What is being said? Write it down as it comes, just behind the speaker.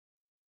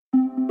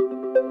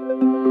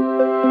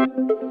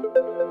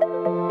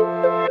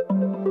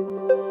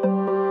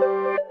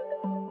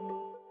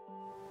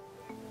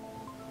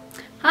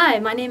Hi,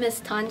 my name is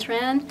Thanh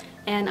Tran,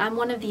 and I'm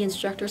one of the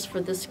instructors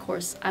for this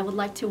course. I would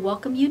like to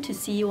welcome you to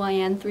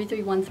CUIN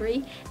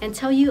 3313 and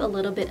tell you a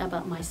little bit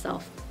about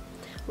myself.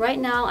 Right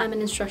now, I'm an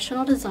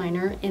instructional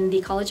designer in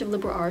the College of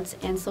Liberal Arts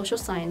and Social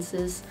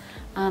Sciences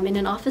in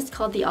an office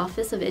called the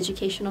Office of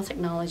Educational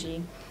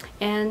Technology.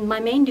 And my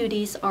main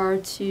duties are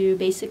to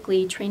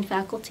basically train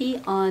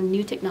faculty on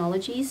new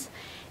technologies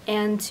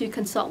and to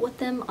consult with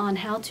them on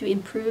how to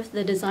improve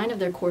the design of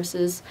their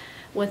courses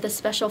with a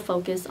special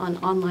focus on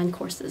online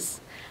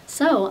courses.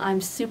 So I'm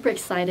super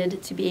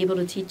excited to be able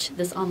to teach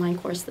this online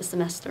course this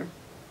semester.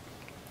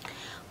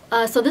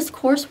 So this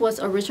course was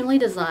originally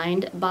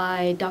designed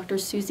by Dr.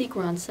 Susie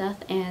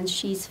Gronseth, and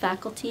she's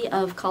faculty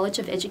of College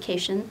of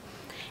Education.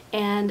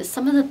 And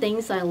some of the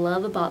things I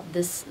love about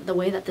the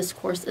way that this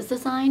course is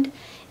designed,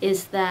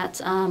 is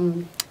that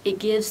it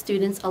gives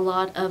students a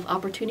lot of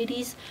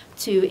opportunities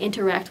to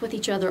interact with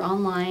each other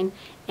online,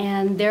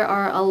 and there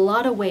are a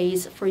lot of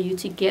ways for you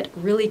to get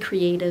really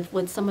creative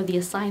with some of the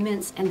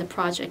assignments and the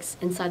projects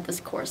inside this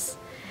course.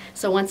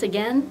 So once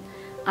again,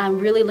 I'm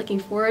really looking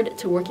forward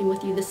to working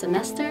with you this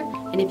semester,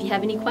 and if you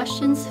have any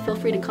questions, feel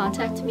free to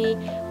contact me,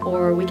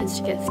 or we can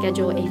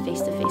schedule a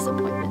face-to-face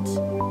appointment.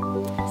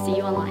 See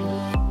you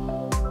online.